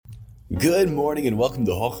Good morning and welcome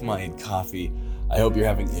to Hochma and Coffee. I hope you're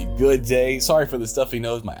having a good day. Sorry for the stuffy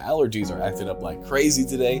nose. My allergies are acting up like crazy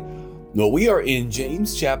today. No, we are in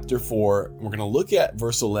James chapter 4. We're going to look at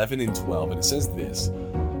verse 11 and 12, and it says this: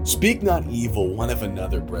 Speak not evil one of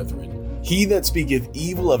another, brethren. He that speaketh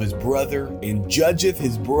evil of his brother and judgeth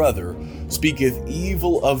his brother speaketh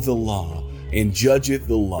evil of the law and judgeth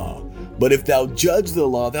the law. But if thou judge the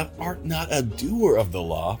law, thou art not a doer of the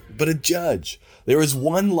law, but a judge. There is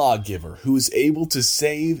one lawgiver who is able to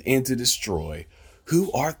save and to destroy.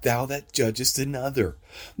 Who art thou that judgest another?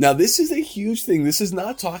 Now, this is a huge thing. This is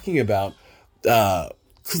not talking about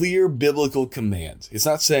clear biblical commands. It's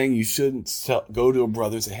not saying you shouldn't go to a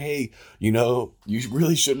brother and say, hey, you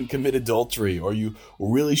really shouldn't commit adultery or you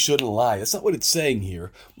really shouldn't lie. That's not what it's saying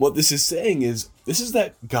here. What this is saying is, this is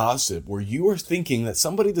that gossip where you are thinking that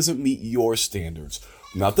somebody doesn't meet your standards,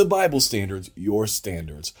 not the Bible standards, your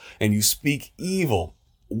standards. And you speak evil,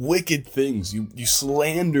 wicked things. You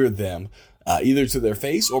slander them either to their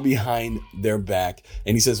face or behind their back.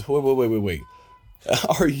 And he says, wait.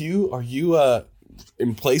 Are you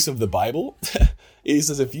in place of the Bible? He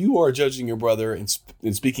says, if you are judging your brother and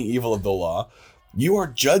speaking evil of the law, you are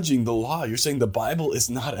judging the law. You're saying the Bible is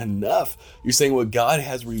not enough. You're saying what God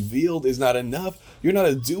has revealed is not enough. You're not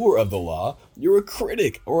a doer of the law. You're a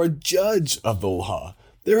critic or a judge of the law.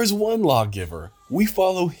 There is one lawgiver. We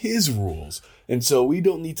follow his rules. And so we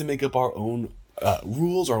don't need to make up our own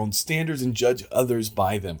rules, our own standards, and judge others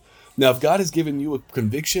by them. Now, if God has given you a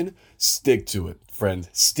conviction, stick to it, friend.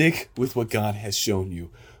 Stick with what God has shown you.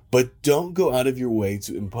 But don't go out of your way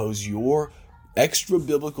to impose your extra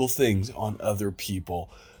biblical things on other people.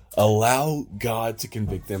 Allow God to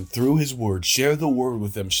convict them through his word. Share the word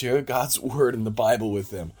with them. Share God's word in the Bible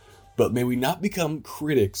with them. But may we not become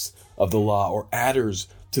critics of the law or adders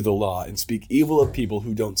to the law and speak evil of people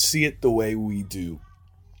who don't see it the way we do.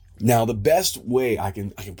 Now, the best way I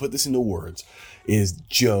can put this into words is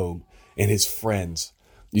Job and his friends.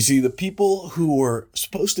 You see, the people who were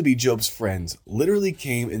supposed to be Job's friends literally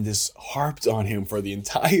came and just harped on him for the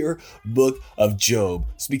entire book of Job,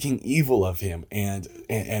 speaking evil of him. And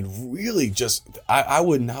really just, I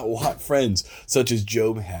would not want friends such as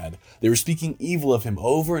Job had. They were speaking evil of him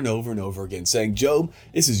over and over and over again, saying, Job,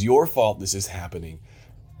 this is your fault this is happening.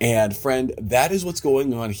 And friend, that is what's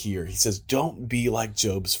going on here. He says, don't be like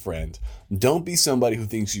Job's friend. Don't be somebody who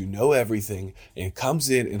thinks you know everything and comes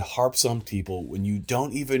in and harps on people when you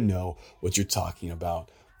don't even know what you're talking about.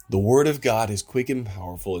 The word of God is quick and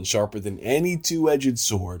powerful and sharper than any two-edged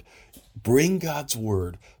sword. Bring God's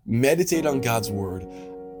word. Meditate on God's word.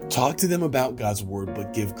 Talk to them about God's word,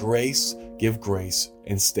 but give grace,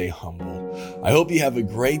 and stay humble. I hope you have a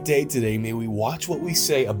great day today. May we watch what we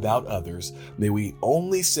say about others. May we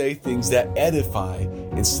only say things that edify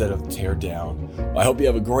instead of tear down. I hope you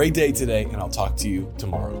have a great day today, and I'll talk to you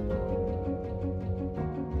tomorrow.